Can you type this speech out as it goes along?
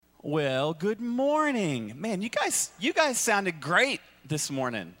Well, good morning. Man, you guys sounded great this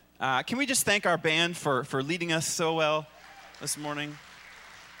morning. Can we just thank our band for leading us so well this morning?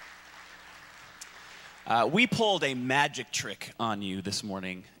 We pulled a magic trick on you this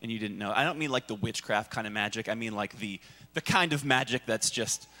morning, and you didn't know. I don't mean like the witchcraft kind of magic. I mean like the kind of magic that's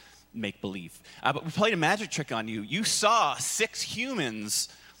just make-believe. But we played a magic trick on you. You saw 6 humans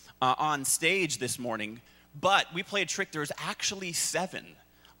on stage this morning, but we played a trick. There's actually 7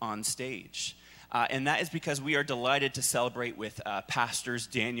 on stage. And that is because we are delighted to celebrate with Pastors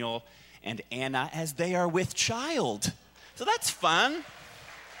Daniel and Anna as they are with child. So that's fun.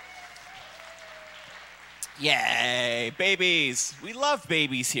 Yay, babies. We love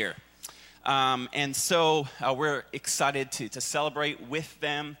babies here. And so we're excited to celebrate with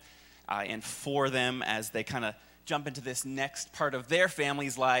them and for them as they kind of jump into this next part of their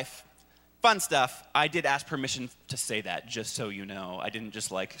family's life. Fun stuff. I did ask permission to say that, just so you know. I didn't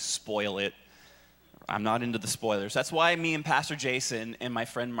just spoil it. I'm not into the spoilers. That's why me and Pastor Jason and my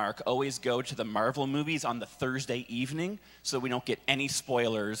friend Mark always go to the Marvel movies on the Thursday evening so we don't get any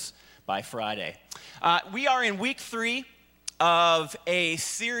spoilers by Friday. We are in week 3 of a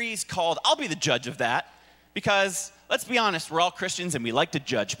series called I'll Be the Judge of That, because let's be honest, we're all Christians and we like to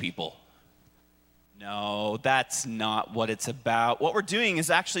judge people. No, that's not what it's about. What we're doing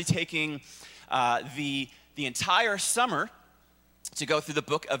is actually taking the entire summer to go through the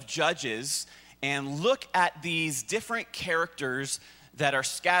book of Judges and look at these different characters that are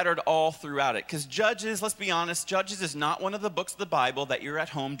scattered all throughout it. Because Judges, let's be honest, Judges is not one of the books of the Bible that you're at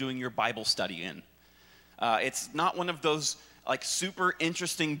home doing your Bible study in. It's not one of those super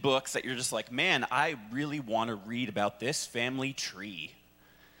interesting books that you're just like, man, I really want to read about this family tree.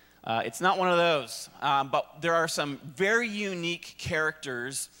 It's not one of those, but there are some very unique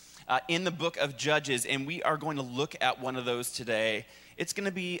characters in the book of Judges, and we are going to look at one of those today. It's going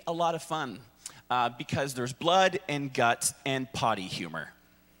to be a lot of fun because there's blood and guts and potty humor.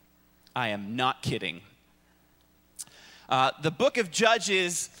 I am not kidding. The book of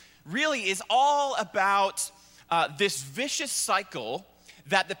Judges really is all about this vicious cycle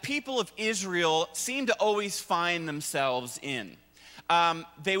that the people of Israel seem to always find themselves in.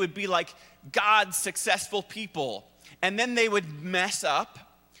 They would be like God's successful people, and then they would mess up,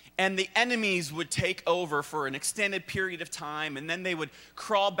 and the enemies would take over for an extended period of time, and then they would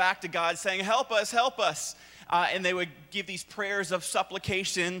crawl back to God saying, help us, and they would give these prayers of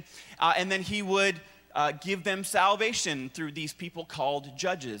supplication, and then he would give them salvation through these people called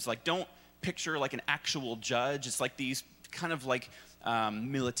judges. Don't picture an actual judge. It's like these kind of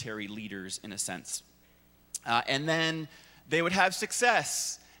military leaders in a sense. And then they would have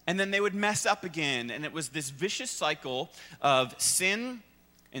success, and then they would mess up again. And it was this vicious cycle of sin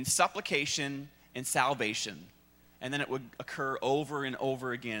and supplication and salvation. And then it would occur over and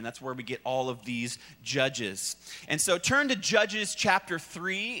over again. That's where we get all of these judges. And so turn to Judges chapter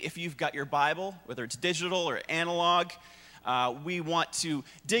 3 if you've got your Bible, whether it's digital or analog. We want to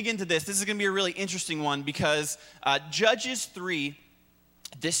dig into this. This is going to be a really interesting one because Judges 3,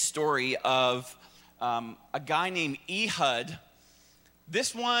 this story of a guy named Ehud,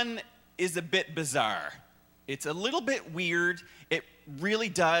 this one is a bit bizarre. It's a little bit weird. It really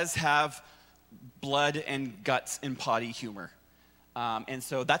does have blood and guts and potty humor. And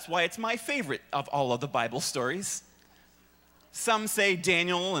so that's why it's my favorite of all of the Bible stories. Some say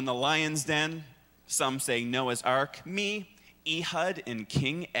Daniel in the lion's den. Some say Noah's Ark. Me, Ehud and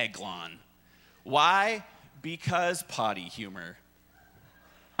King Eglon. Why? Because potty humor.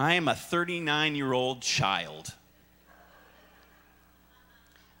 I am a 39-year-old child.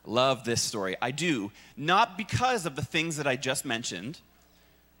 Love this story. I do, not because of the things that I just mentioned,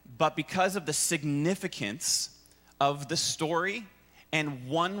 but because of the significance of the story and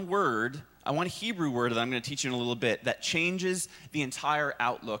one word, one Hebrew word that I'm going to teach you in a little bit, that changes the entire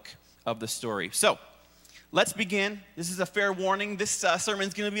outlook of the story. So, let's begin. This is a fair warning. This sermon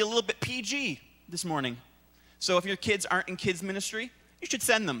is going to be a little bit PG this morning. So if your kids aren't in kids ministry, you should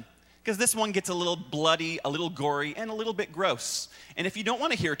send them, because this one gets a little bloody, a little gory, and a little bit gross. And if you don't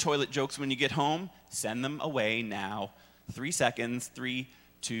want to hear toilet jokes when you get home, send them away now. 3 seconds, 3,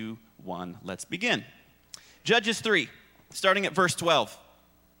 2, 1, let's begin. Judges 3, starting at verse 12.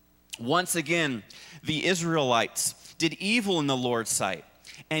 Once again, the Israelites did evil in the Lord's sight,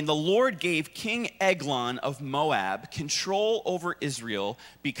 and the Lord gave King Eglon of Moab control over Israel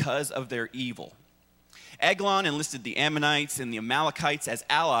because of their evil. Eglon enlisted the Ammonites and the Amalekites as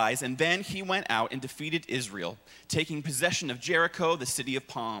allies, and then he went out and defeated Israel, taking possession of Jericho, the city of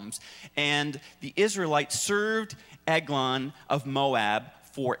palms. And the Israelites served Eglon of Moab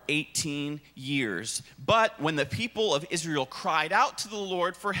for 18 years. But when the people of Israel cried out to the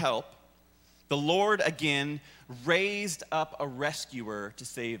Lord for help, the Lord again raised up a rescuer to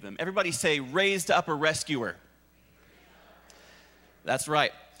save them. Everybody say, raised up a rescuer. That's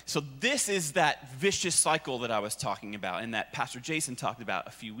right. So this is that vicious cycle that I was talking about and that Pastor Jason talked about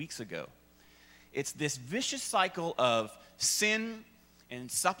a few weeks ago. It's this vicious cycle of sin and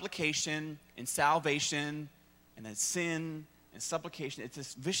supplication and salvation and then sin and supplication. It's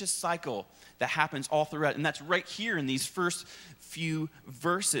this vicious cycle that happens all throughout. And that's right here in these first few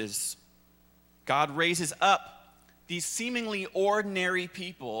verses. God raises up these seemingly ordinary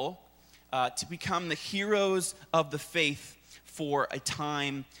people to become the heroes of the faith for a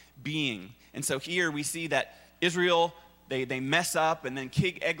time being. And so here we see that Israel, they mess up, and then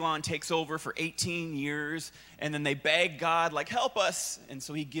King Eglon takes over for 18 years, and then they beg God, like, help us. And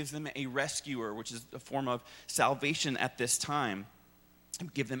so he gives them a rescuer, which is a form of salvation at this time.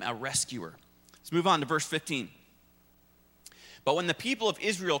 Give them a rescuer. Let's move on to verse 15. But when the people of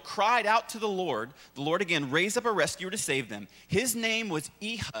Israel cried out to the Lord again raised up a rescuer to save them. His name was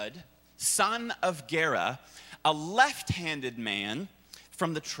Ehud, son of Gera, a left-handed man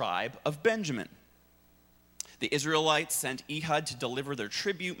from the tribe of Benjamin. The Israelites sent Ehud to deliver their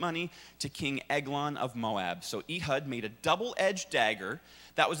tribute money to King Eglon of Moab. So Ehud made a double-edged dagger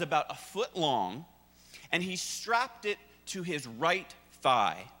that was about a foot long, and he strapped it to his right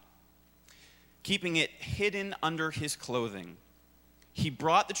thigh, keeping it hidden under his clothing. He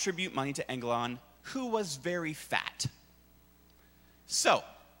brought the tribute money to Eglon, who was very fat. So,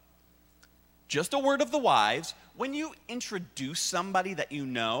 just a word of the wise, when you introduce somebody that you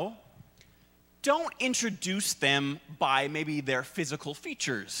know, don't introduce them by maybe their physical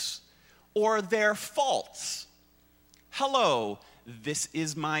features or their faults. Hello, this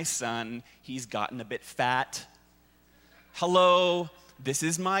is my son. He's gotten a bit fat. Hello, this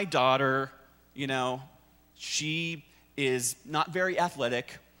is my daughter. You know, she is not very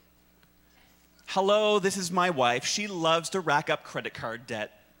athletic. Hello, this is my wife. She loves to rack up credit card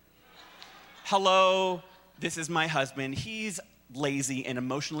debt. Hello, this is my husband. He's lazy and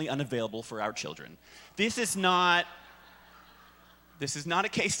emotionally unavailable for our children. This is not a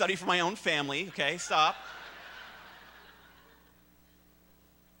case study for my own family, okay? Stop.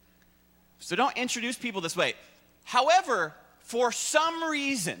 So don't introduce people this way. However, for some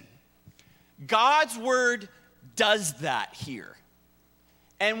reason, God's word does that here.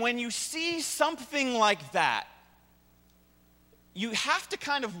 And when you see something like that, you have to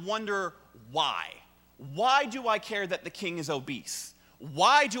kind of wonder why. Why do I care that the king is obese?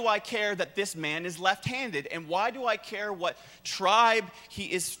 Why do I care that this man is left-handed? And why do I care what tribe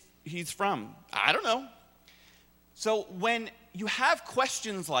he's from? I don't know. So when you have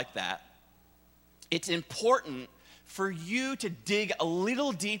questions like that, it's important for you to dig a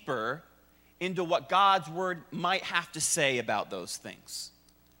little deeper into what God's word might have to say about those things.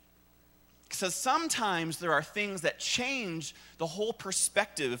 Because sometimes there are things that change the whole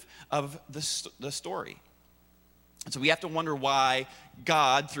perspective of the story. And so we have to wonder why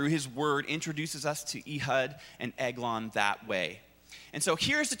God, through his word, introduces us to Ehud and Eglon that way. And so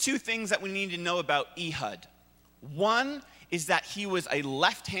here's the two things that we need to know about Ehud. One is that he was a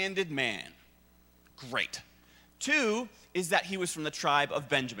left-handed man. Great. Two is that he was from the tribe of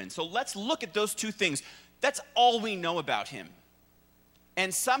Benjamin. So let's look at those two things. That's all we know about him.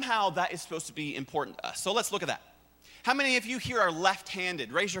 And somehow that is supposed to be important to us. So let's look at that. How many of you here are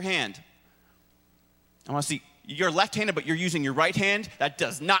left-handed? Raise your hand. I want to see. You're left-handed, but you're using your right hand? That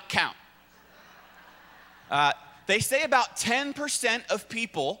does not count. They say about 10% of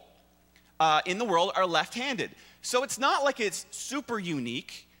people in the world are left-handed. So it's not like it's super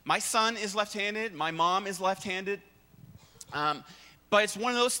unique. My son is left-handed. My mom is left-handed. But it's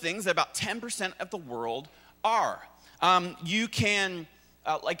one of those things that about 10% of the world are. You can,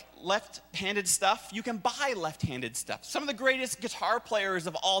 like left-handed stuff, you can buy left-handed stuff. Some of the greatest guitar players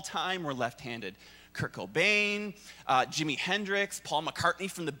of all time were left-handed. Kurt Cobain, Jimi Hendrix, Paul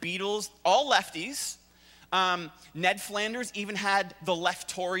McCartney from the Beatles, all lefties. Ned Flanders even had the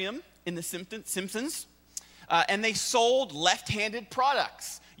Leftorium in the Simpsons. And they sold left-handed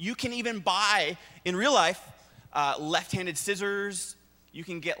products. You can even buy, in real life, left-handed scissors. You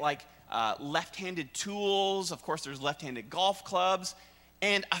can get like left-handed tools. Of course, there's left-handed golf clubs.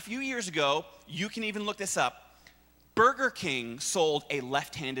 And a few years ago, you can even look this up, Burger King sold a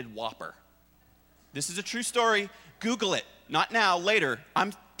left-handed Whopper. This is a true story. Google it. Not now, later.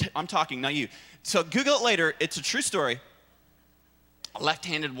 I'm talking, not you. So Google it later. It's a true story. A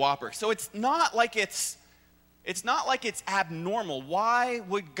left-handed Whopper. So it's not like it's abnormal. Why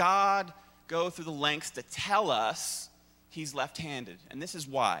would God go through the lengths to tell us he's left-handed, and this is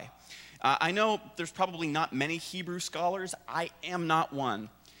why. I know there's probably not many Hebrew scholars. I am not one.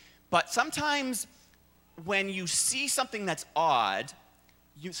 But sometimes when you see something that's odd,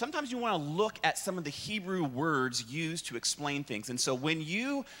 sometimes you want to look at some of the Hebrew words used to explain things. And so when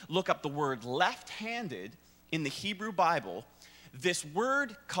you look up the word left-handed in the Hebrew Bible, this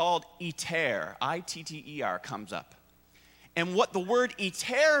word called iter, I-T-T-E-R, comes up. And what the word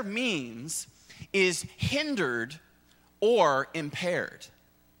iter means is hindered or impaired.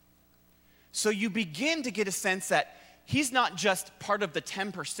 So you begin to get a sense that he's not just part of the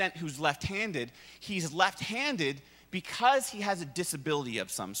 10% who's left-handed. He's left-handed because he has a disability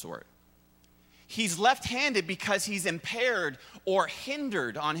of some sort. He's left-handed because he's impaired or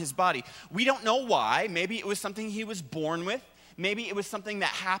hindered on his body. We don't know why. Maybe it was something he was born with. Maybe it was something that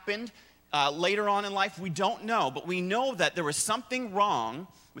happened later on in life. We don't know. But we know that there was something wrong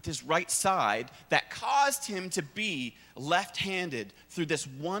with his right side that caused him to be left-handed through this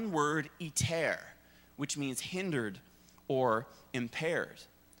one word, iter, which means hindered or impaired.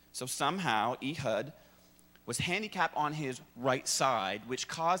 So somehow Ehud was handicapped on his right side, which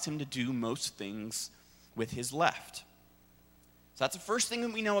caused him to do most things with his left. So that's the first thing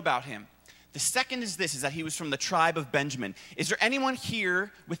that we know about him. The second is this, is that he was from the tribe of Benjamin. Is there anyone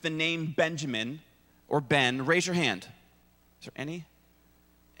here with the name Benjamin or Ben? Raise your hand. Is there any?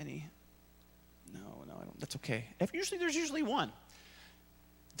 No, I don't. That's okay. There's usually one.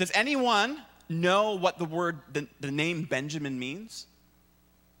 Does anyone know what the name Benjamin means?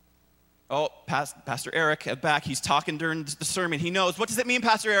 Oh, Pastor Eric at back, he's talking during the sermon. He knows. What does it mean,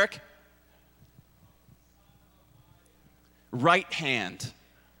 Pastor Eric? Right hand.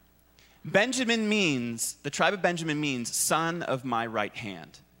 The tribe of Benjamin means son of my right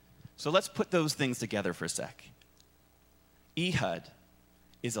hand. So let's put those things together for a sec. Ehud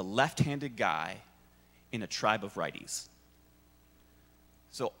is a left-handed guy in a tribe of righties.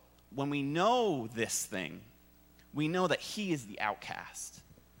 So when we know this thing, we know that he is the outcast.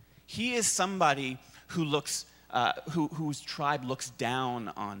 He is somebody whose tribe looks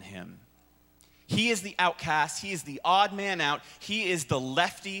down on him. He is the outcast. He is the odd man out. He is the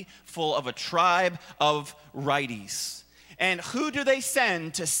lefty full of a tribe of righties. And who do they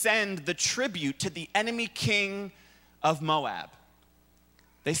send to send the tribute to the enemy king of Moab?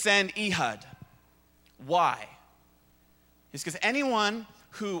 They send Ehud. Why? It's because anyone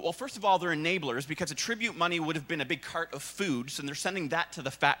well, first of all, they're enablers because the tribute money would have been a big cart of food, so they're sending that to the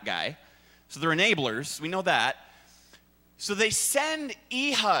fat guy. So they're enablers. We know that. So they send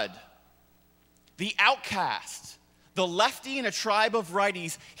Ehud, the outcast, the lefty in a tribe of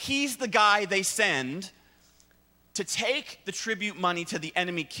righties. He's the guy they send to take the tribute money to the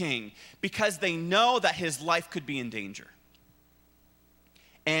enemy king because they know that his life could be in danger.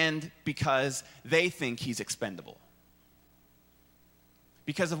 And because they think he's expendable.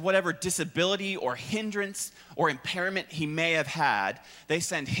 Because of whatever disability or hindrance or impairment he may have had, they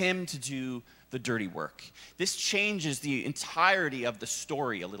send him to do the dirty work. This changes the entirety of the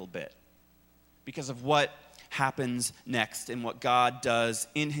story a little bit because of what happens next and what God does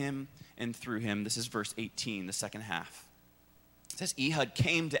in him and through him. This is verse 18, the second half. It says, Ehud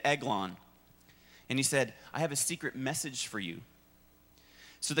came to Eglon, and he said, I have a secret message for you.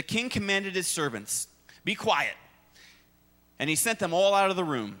 So the king commanded his servants, be quiet. And he sent them all out of the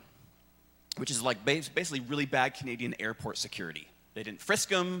room, which is like basically really bad Canadian airport security. They didn't frisk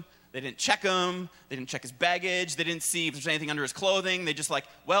him. They didn't check him. They didn't check his baggage. They didn't see if there's anything under his clothing. They just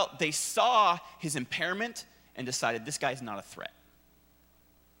they saw his impairment and decided this guy's not a threat.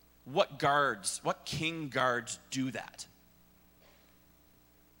 What king guards do that?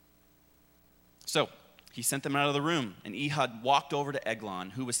 So he sent them out of the room, and Ehud walked over to Eglon,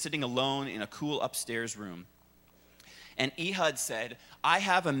 who was sitting alone in a cool upstairs room. And Ehud said, I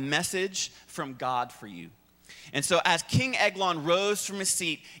have a message from God for you. And so as King Eglon rose from his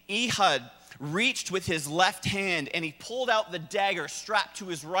seat, Ehud reached with his left hand and he pulled out the dagger strapped to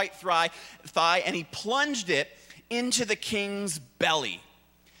his right thigh and he plunged it into the king's belly.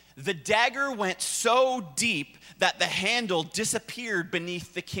 The dagger went so deep that the handle disappeared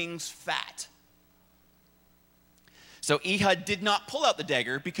beneath the king's fat. So Ehud did not pull out the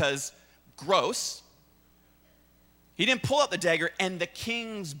dagger because gross. He didn't pull out the dagger, and the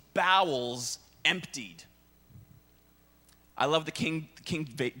king's bowels emptied. I love the King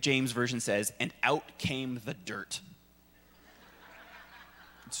James version says, and out came the dirt.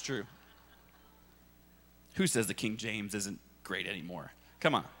 It's true. Who says the King James isn't great anymore?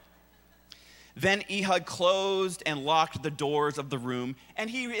 Come on. Then Ehud closed and locked the doors of the room, and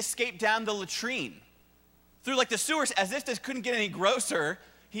he escaped down the latrine. Through the sewers, as if this couldn't get any grosser,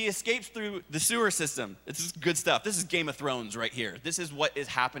 he escapes through the sewer system. This is good stuff. This is Game of Thrones right here. This is what is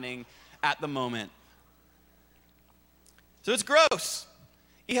happening at the moment. So it's gross.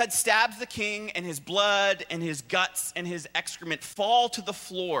 Ehud stabs the king, and his blood and his guts and his excrement fall to the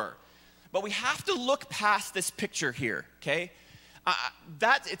floor. But we have to look past this picture here, okay?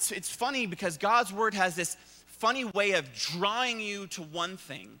 It's funny because God's word has this funny way of drawing you to one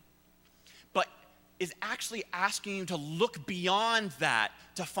thing, but is actually asking you to look beyond that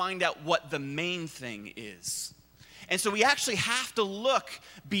to find out what the main thing is. And so we actually have to look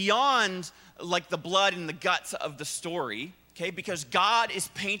beyond like the blood and the guts of the story, okay? Because God is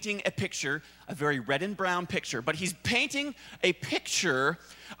painting a picture, a very red and brown picture, but he's painting a picture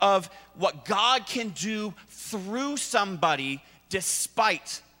of what God can do through somebody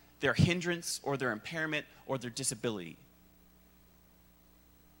despite their hindrance or their impairment or their disability.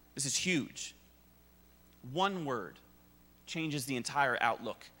 This is huge. One word changes the entire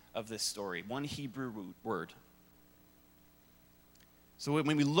outlook of this story. One Hebrew word. So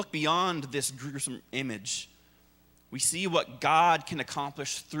when we look beyond this gruesome image, we see what God can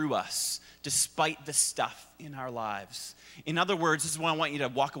accomplish through us despite the stuff in our lives. In other words, this is what I want you to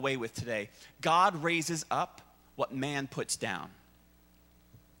walk away with today. God raises up what man puts down.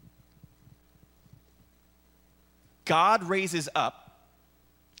 God raises up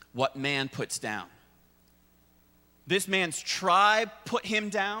what man puts down. This man's tribe put him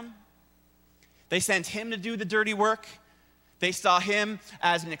down. They sent him to do the dirty work. They saw him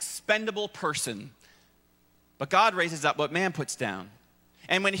as an expendable person. But God raises up what man puts down.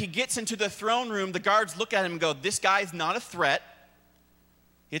 And when he gets into the throne room, the guards look at him and go, this guy's not a threat.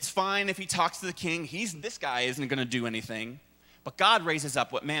 It's fine if he talks to the king. This guy isn't going to do anything. But God raises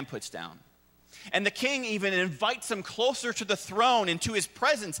up what man puts down. And the king even invites him closer to the throne and to his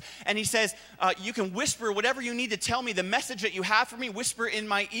presence. And he says, you can whisper whatever you need to tell me, the message that you have for me, whisper in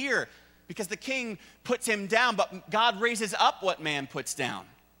my ear. Because the king puts him down, but God raises up what man puts down.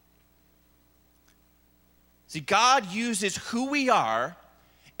 See, God uses who we are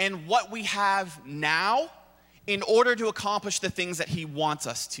and what we have now in order to accomplish the things that he wants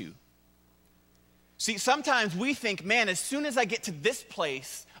us to. See, sometimes we think, man, as soon as I get to this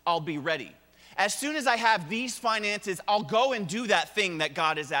place, I'll be ready. As soon as I have these finances, I'll go and do that thing that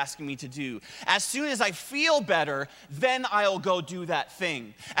God is asking me to do. As soon as I feel better, then I'll go do that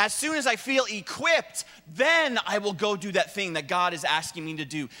thing. As soon as I feel equipped, then I will go do that thing that God is asking me to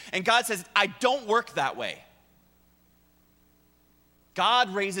do. And God says, I don't work that way.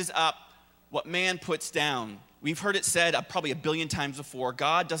 God raises up what man puts down. We've heard it said probably 1 billion times before,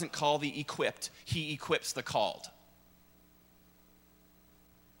 God doesn't call the equipped, he equips the called.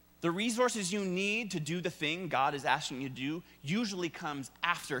 The resources you need to do the thing God is asking you to do usually comes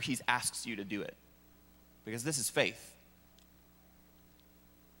after he's asked you to do it. Because this is faith.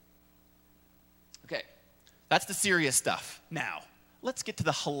 Okay, that's the serious stuff. Now, let's get to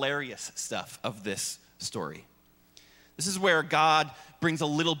the hilarious stuff of this story. This is where God brings a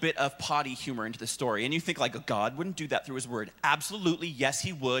little bit of potty humor into the story. And you think like, God wouldn't do that through his word. Absolutely, yes,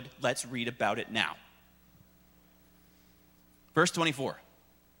 he would. Let's read about it now. Verse 24.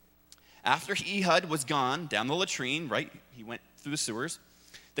 After Ehud was gone down the latrine, right? He went through the sewers.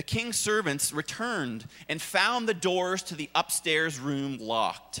 The king's servants returned and found the doors to the upstairs room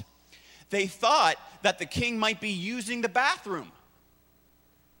locked. They thought that the king might be using the bathroom.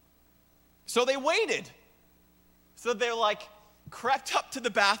 So they waited. So they're like crept up to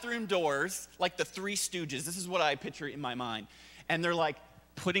the bathroom doors, like the Three Stooges. This is what I picture in my mind. And they're like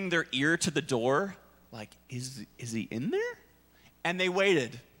putting their ear to the door, like, is he in there? And they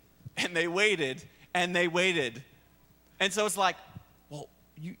waited. And they waited, and they waited. And so it's like, well,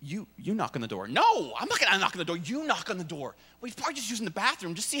 you knock on the door. No, I'm not going to knock on the door. You knock on the door. Well, he's probably just using the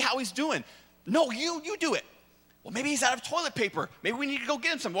bathroom. Just see how he's doing. No, you do it. Well, maybe he's out of toilet paper. Maybe we need to go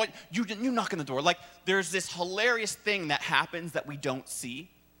get him some. Well, you knock on the door. Like, there's this hilarious thing that happens that we don't see.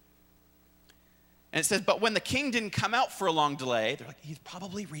 And it says, but when the king didn't come out for a long delay, they're like, he's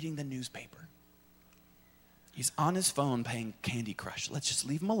probably reading the newspaper. He's on his phone playing Candy Crush. Let's just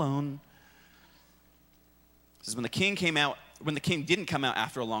leave him alone. It says when the king didn't come out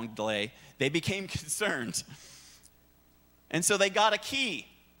after a long delay, they became concerned. And so they got a key.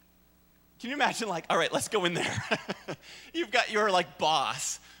 Can you imagine, like, all right, let's go in there. You've got your, like,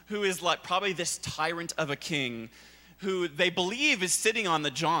 boss, who is, like, probably this tyrant of a king, who they believe is sitting on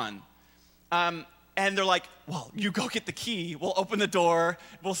the John. And they're like, well, you go get the key. We'll open the door.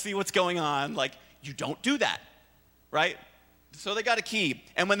 We'll see what's going on. Like, you don't do that, right? So they got a key.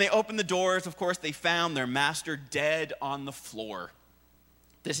 And when they opened the doors, of course, they found their master dead on the floor.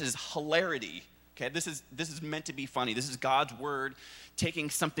 This is hilarity Okay, this is meant to be funny. This is God's word taking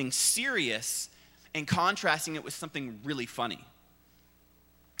something serious and contrasting it with something really funny.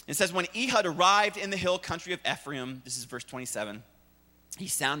 It says, when Ehud arrived in the hill country of Ephraim, this is verse 27, he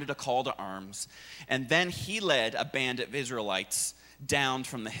sounded a call to arms, and then he led a band of Israelites down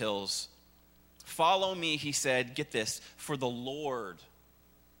from the hills. Follow me, he said, get this, for the Lord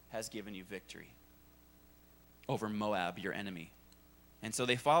has given you victory over Moab, your enemy. And so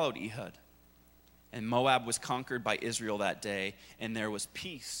they followed Ehud. And Moab was conquered by Israel that day, and there was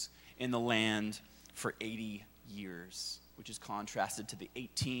peace in the land for 80 years, which is contrasted to the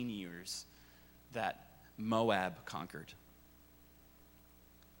 18 years that Moab conquered.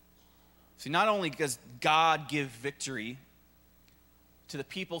 See, not only does God give victory to the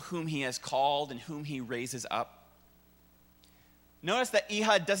people whom he has called and whom he raises up, notice that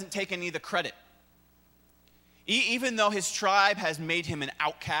Ehud doesn't take any of the credit. Even though his tribe has made him an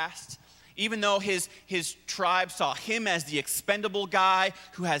outcast, even though his tribe saw him as the expendable guy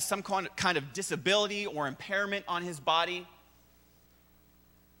who has some kind of disability or impairment on his body,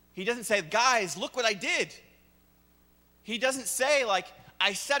 he doesn't say, guys, look what I did. He doesn't say, like,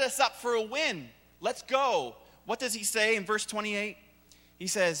 I set us up for a win. Let's go. What does he say in verse 28? He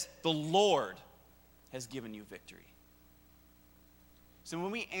says, the Lord has given you victory. So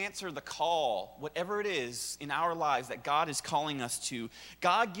when we answer the call, whatever it is in our lives that God is calling us to,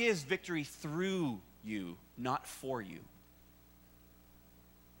 God gives victory through you, not for you.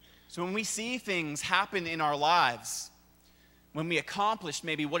 So when we see things happen in our lives, when we accomplish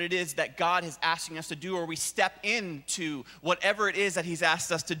maybe what it is that God is asking us to do, or we step into whatever it is that he's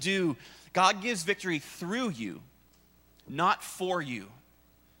asked us to do, God gives victory through you, not for you.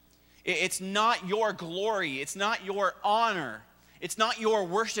 It's not your glory. It's not your honor. It's not your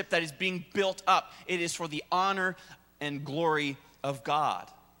worship that is being built up. It is for the honor and glory of God.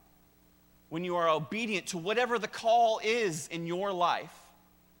 When you are obedient to whatever the call is in your life,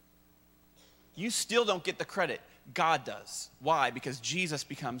 you still don't get the credit. God does. Why? Because Jesus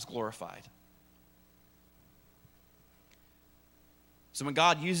becomes glorified. So when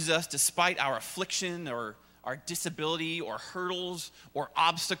God uses us despite our affliction or our disability or hurdles or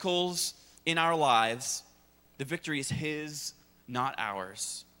obstacles in our lives, the victory is his, not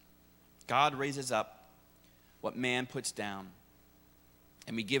ours. God raises up what man puts down,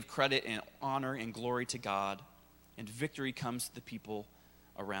 and we give credit and honor and glory to God, and victory comes to the people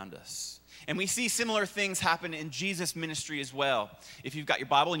around us. And we see similar things happen in Jesus' ministry as well. If you've got your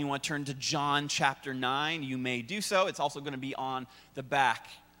Bible and you want to turn to John chapter 9, you may do so. It's also going to be on the back.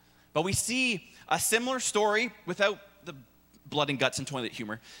 But we see a similar story without the blood and guts and toilet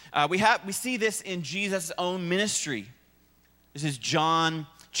humor. We see this in Jesus' own ministry. This is John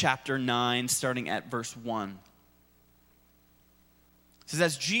chapter 9, starting at verse 1. It says,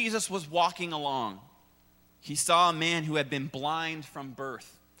 as Jesus was walking along, he saw a man who had been blind from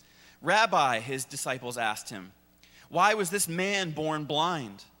birth. Rabbi, his disciples asked him, why was this man born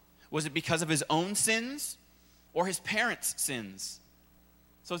blind? Was it because of his own sins or his parents' sins?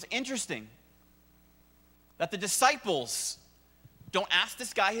 So it's interesting that the disciples don't ask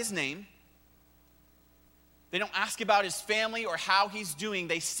this guy his name. They don't ask about his family or how he's doing.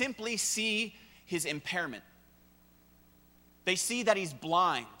 They simply see his impairment. They see that he's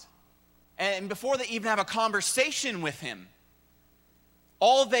blind. And before they even have a conversation with him,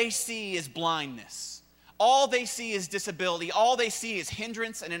 all they see is blindness. All they see is disability. All they see is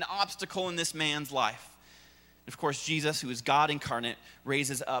hindrance and an obstacle in this man's life. And of course, Jesus, who is God incarnate,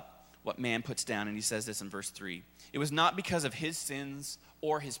 raises up what man puts down. And he says this in verse 3. It was not because of his sins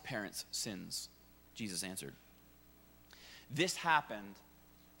or his parents' sins, Jesus answered. This happened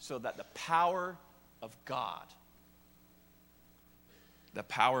so that the power of God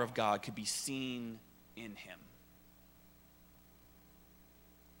could be seen in him.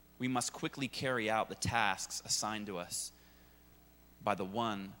 We must quickly carry out the tasks assigned to us by the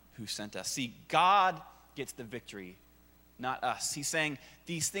one who sent us. See, God gets the victory, not us. He's saying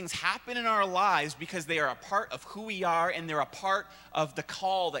these things happen in our lives because they are a part of who we are, and they're a part of the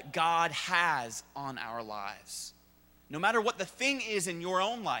call that God has on our lives. No matter what the thing is in your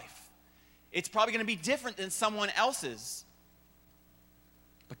own life, it's probably going to be different than someone else's.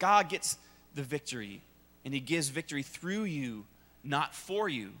 But God gets the victory, and he gives victory through you, not for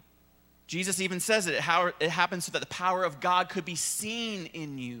you. Jesus even says it happens so that the power of God could be seen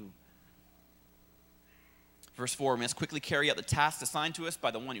in you. Verse 4, we must quickly carry out the task assigned to us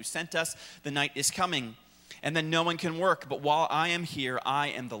by the one who sent us. The night is coming, and then no one can work. But while I am here, I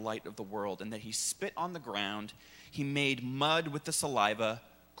am the light of the world. And that he spit on the ground, he made mud with the saliva,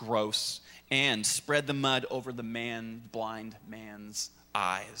 gross, and spread the mud over the blind man's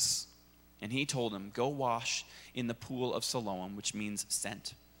eyes. And he told him, go wash in the pool of Siloam, which means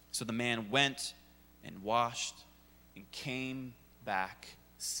sent. So the man went and washed and came back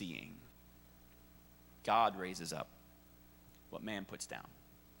seeing. God raises up what man puts down.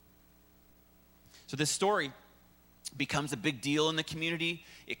 So this story becomes a big deal in the community.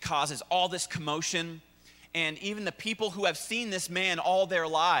 It causes all this commotion. And even the people who have seen this man all their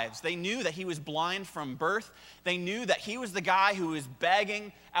lives, they knew that he was blind from birth. They knew that he was the guy who was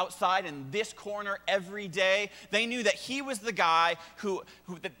begging outside in this corner every day. They knew that he was the guy who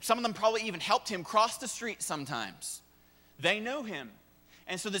some of them probably even helped him cross the street sometimes. They knew him.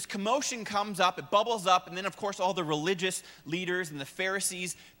 And so this commotion comes up, it bubbles up, and then of course all the religious leaders and the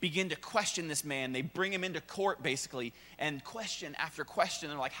Pharisees begin to question this man. They bring him into court basically, and question after question.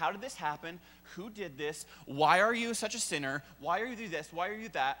 They're like, how did this happen? Who did this? Why are you such a sinner? Why are you do this? Why are you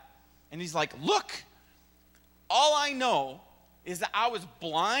that? And he's like, look, all I know is that I was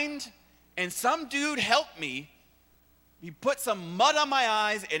blind and some dude helped me. He put some mud on my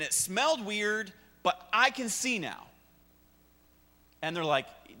eyes and it smelled weird, but I can see now. And they're like,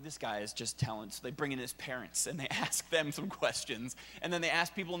 this guy is just telling. So they bring in his parents and they ask them some questions. And then they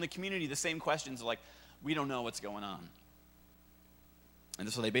ask people in the community the same questions. They're like, we don't know what's going on.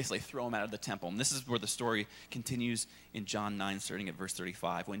 And so they basically throw him out of the temple. And this is where the story continues in John 9, starting at verse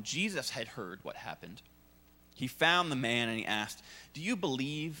 35. When Jesus had heard what happened, he found the man and he asked, do you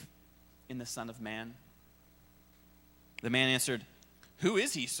believe in the Son of Man? The man answered, who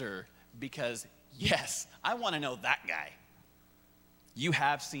is he, sir? Because, yes, I want to know that guy. You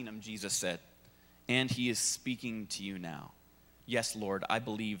have seen him, Jesus said, and he is speaking to you now. Yes, Lord, I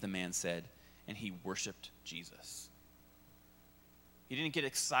believe, the man said, and he worshiped Jesus. He didn't get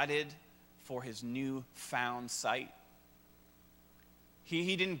excited for his newfound sight.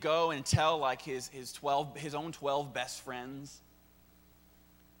 He didn't go and tell like his own 12 best friends.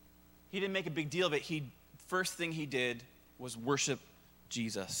 He didn't make a big deal of it. First thing he did was worship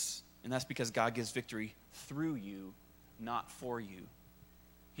Jesus. And that's because God gives victory through you, not for you.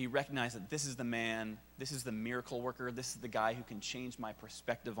 He recognized that this is the man, this is the miracle worker, this is the guy who can change my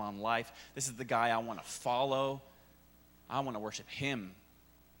perspective on life. This is the guy I want to follow. I want to worship him.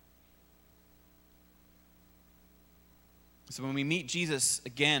 So when we meet Jesus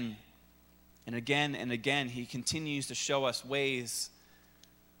again and again and again, he continues to show us ways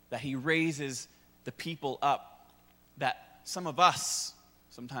that he raises the people up that some of us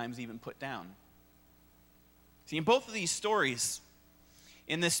sometimes even put down. See, in both of these stories,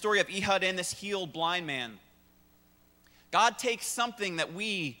 in this story of Ehud and this healed blind man, God takes something that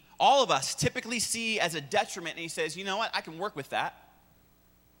we, all of us, typically see as a detriment, and he says, you know what, I can work with that.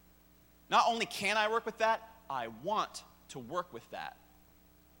 Not only can I work with that, I want to work with that.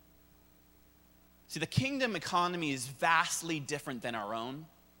 See, the kingdom economy is vastly different than our own.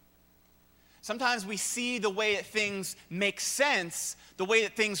 Sometimes we see the way that things make sense, the way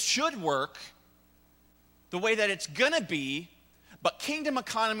that things should work, the way that it's gonna be, but kingdom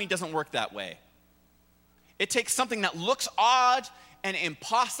economy doesn't work that way. It takes something that looks odd and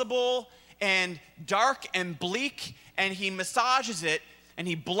impossible and dark and bleak, and he massages it and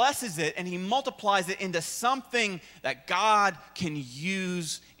he blesses it and he multiplies it into something that God can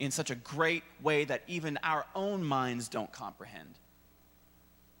use in such a great way that even our own minds don't comprehend.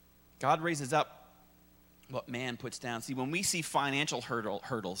 God raises up what man puts down. See, when we see financial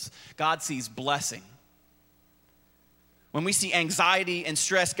hurdles, God sees blessing. When we see anxiety and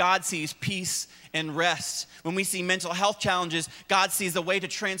stress, God sees peace and rest. When we see mental health challenges, God sees a way to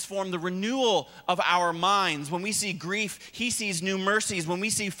transform the renewal of our minds. When we see grief, he sees new mercies. When we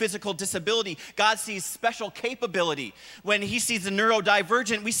see physical disability, God sees special capability. When he sees the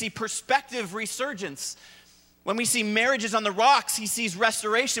neurodivergent, we see perspective resurgence. When we see marriages on the rocks, he sees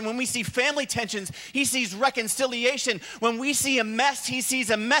restoration. When we see family tensions, he sees reconciliation. When we see a mess, he sees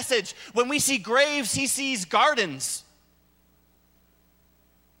a message. When we see graves, he sees gardens.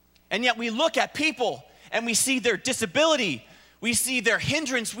 And yet we look at people and we see their disability, we see their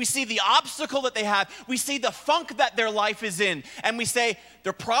hindrance, we see the obstacle that they have, we see the funk that their life is in, and we say,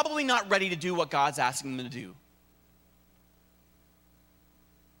 they're probably not ready to do what God's asking them to do.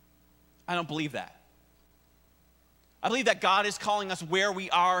 I don't believe that. I believe that God is calling us where we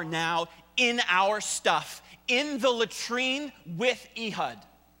are now in our stuff, in the latrine with Ehud.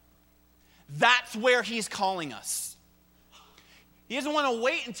 That's where he's calling us. He doesn't want to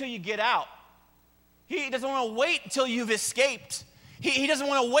wait until you get out. He doesn't want to wait until you've escaped. He doesn't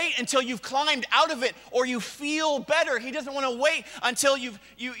want to wait until you've climbed out of it or you feel better. He doesn't want to wait until you've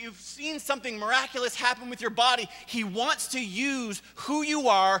seen something miraculous happen with your body. He wants to use who you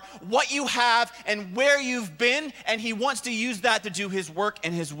are, what you have, and where you've been, and he wants to use that to do his work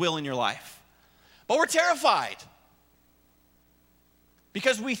and his will in your life. But we're terrified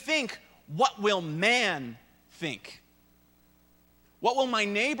because we think, what will man think? What will my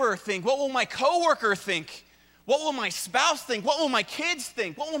neighbor think? What will my coworker think? What will my spouse think? What will my kids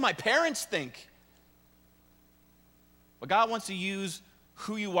think? What will my parents think? But God wants to use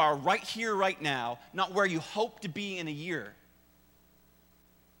who you are right here, right now, not where you hope to be in a year,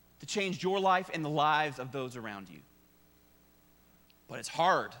 to change your life and the lives of those around you. But it's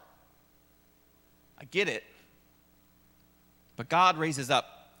hard. I get it. But God raises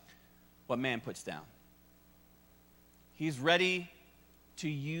up what man puts down. He's ready to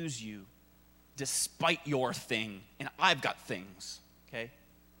use you despite your thing. And I've got things, okay?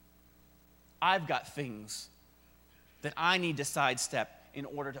 I've got things that I need to sidestep in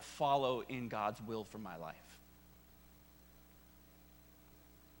order to follow in God's will for my life.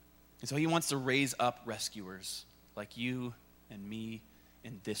 And so he wants to raise up rescuers like you and me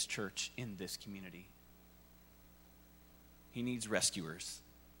in this church, in this community. He needs rescuers.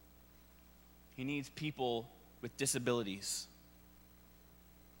 He needs people with disabilities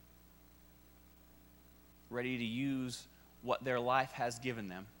ready to use what their life has given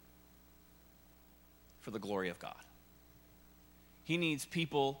them for the glory of God. He needs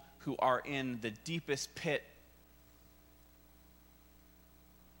people who are in the deepest pit.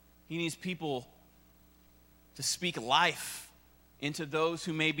 He needs people to speak life into those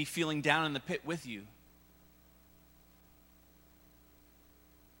who may be feeling down in the pit with you.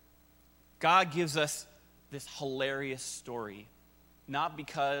 God gives us this hilarious story, not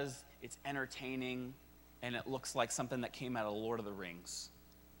because it's entertaining and it looks like something that came out of Lord of the Rings.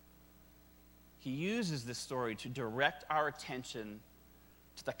 He uses this story to direct our attention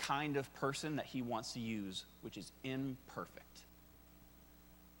to the kind of person that he wants to use, which is imperfect.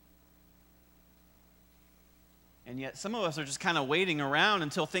 And yet some of us are just kind of waiting around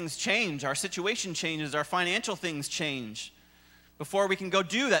until things change, our situation changes, our financial things change, before we can go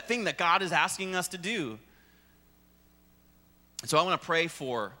do that thing that God is asking us to do. So I want to pray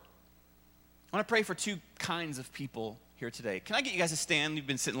for two kinds of people here today. Can I get you guys to stand? You've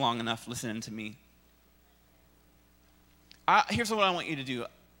been sitting long enough listening to me. Here's what I want you to do.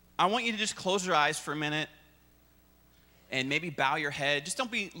 I want you to just close your eyes for a minute and maybe bow your head. Just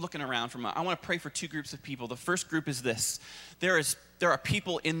don't be looking around for a moment. I want to pray for two groups of people. The first group is this. There are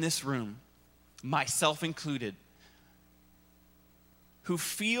people in this room, myself included, who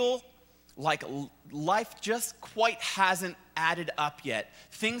feel like life just quite hasn't added up yet.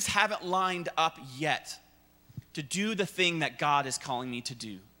 Things haven't lined up yet to do the thing that God is calling me to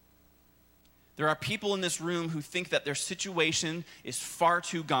do. There are people in this room who think that their situation is far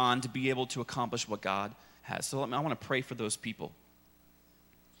too gone to be able to accomplish what God has. So I want to pray for those people.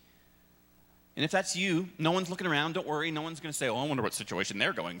 And if that's you, no one's looking around. Don't worry. No one's going to say, "Oh, I wonder what situation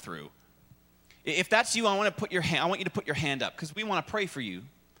they're going through." If that's you, I want you to put your hand up because we want to pray for you.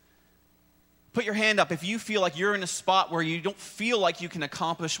 Put your hand up if you feel like you're in a spot where you don't feel like you can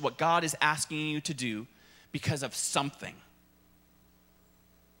accomplish what God is asking you to do because of something.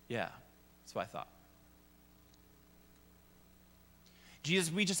 Yeah, that's what I thought.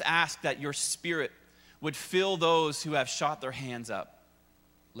 Jesus, we just ask that your Spirit would fill those who have shot their hands up.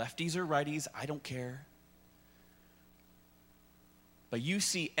 Lefties or righties, I don't care. But you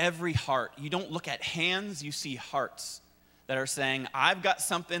see every heart. You don't look at hands, you see hearts that are saying, I've got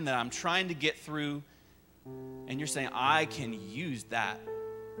something that I'm trying to get through, and you're saying, I can use that.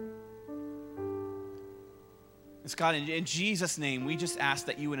 And God, in Jesus' name, we just ask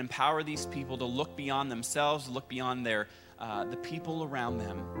that you would empower these people to look beyond themselves, look beyond the people around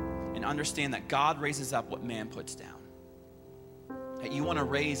them, and understand that God raises up what man puts down. That you want to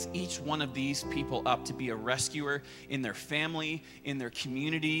raise each one of these people up to be a rescuer in their family, in their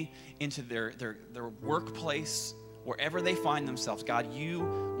community, into their workplace, wherever they find themselves. God, you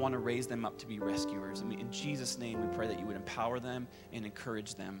want to raise them up to be rescuers. And in Jesus' name, we pray that you would empower them and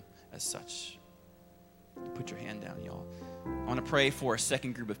encourage them as such. Put your hand down, y'all. I want to pray for a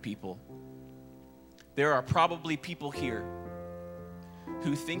second group of people. There are probably people here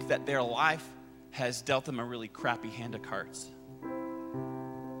who think that their life has dealt them a really crappy hand of cards.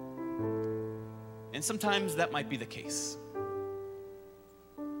 And sometimes that might be the case.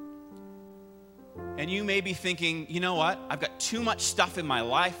 And you may be thinking, you know what? I've got too much stuff in my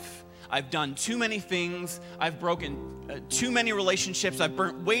life. I've done too many things. I've broken too many relationships. I've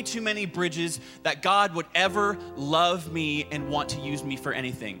burnt way too many bridges that God would ever love me and want to use me for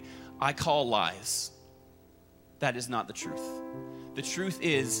anything. I call lies. That is not the truth. The truth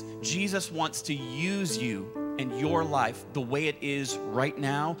is, Jesus wants to use you in your life the way it is right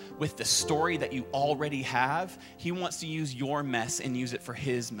now with the story that you already have. He wants to use your mess and use it for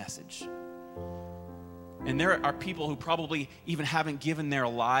his message. And there are people who probably even haven't given their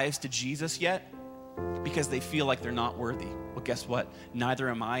lives to Jesus yet because they feel like they're not worthy. Well, guess what? Neither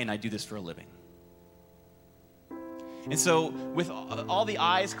am I, and I do this for a living. And so with all the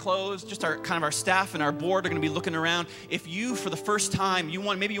eyes closed, just our staff and our board are going to be looking around. If you, for the first time,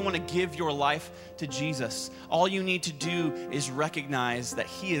 maybe you want to give your life to Jesus, all you need to do is recognize that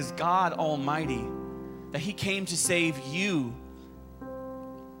he is God Almighty, that he came to save you,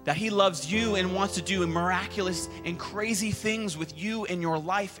 that he loves you and wants to do miraculous and crazy things with you in your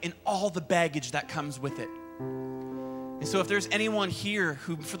life and all the baggage that comes with it. And so if there's anyone here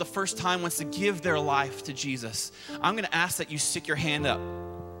who for the first time wants to give their life to Jesus, I'm going to ask that you stick your hand up.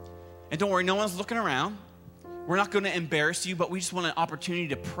 And don't worry, no one's looking around. We're not going to embarrass you, but we just want an opportunity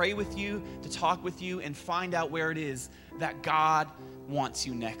to pray with you, to talk with you, and find out where it is that God wants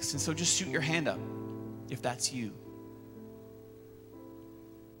you next. And so just shoot your hand up if that's you.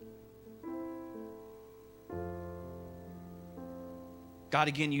 God,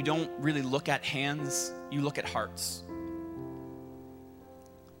 again, you don't really look at hands, you look at hearts.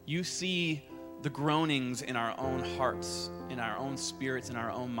 You see the groanings in our own hearts, in our own spirits, in our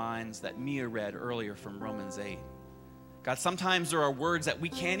own minds that Mia read earlier from Romans 8. God, sometimes there are words that we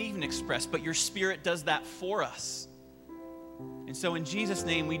can't even express, but your Spirit does that for us. And so in Jesus'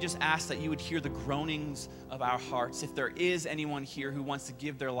 name, we just ask that you would hear the groanings of our hearts. If there is anyone here who wants to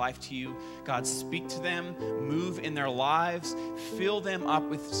give their life to you, God, speak to them, move in their lives, fill them up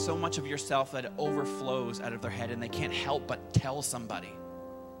with so much of yourself that it overflows out of their head and they can't help but tell somebody.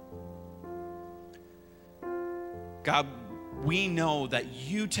 God, we know that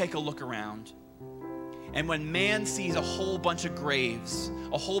you take a look around, and when man sees a whole bunch of graves,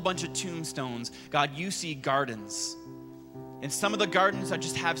 a whole bunch of tombstones, God, you see gardens. And some of the gardens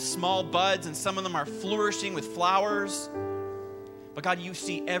just have small buds, and some of them are flourishing with flowers. But God, you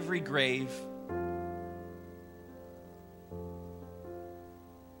see every grave.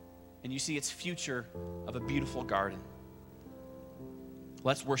 And you see its future of a beautiful garden.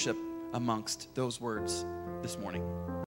 Let's worship amongst those words this morning.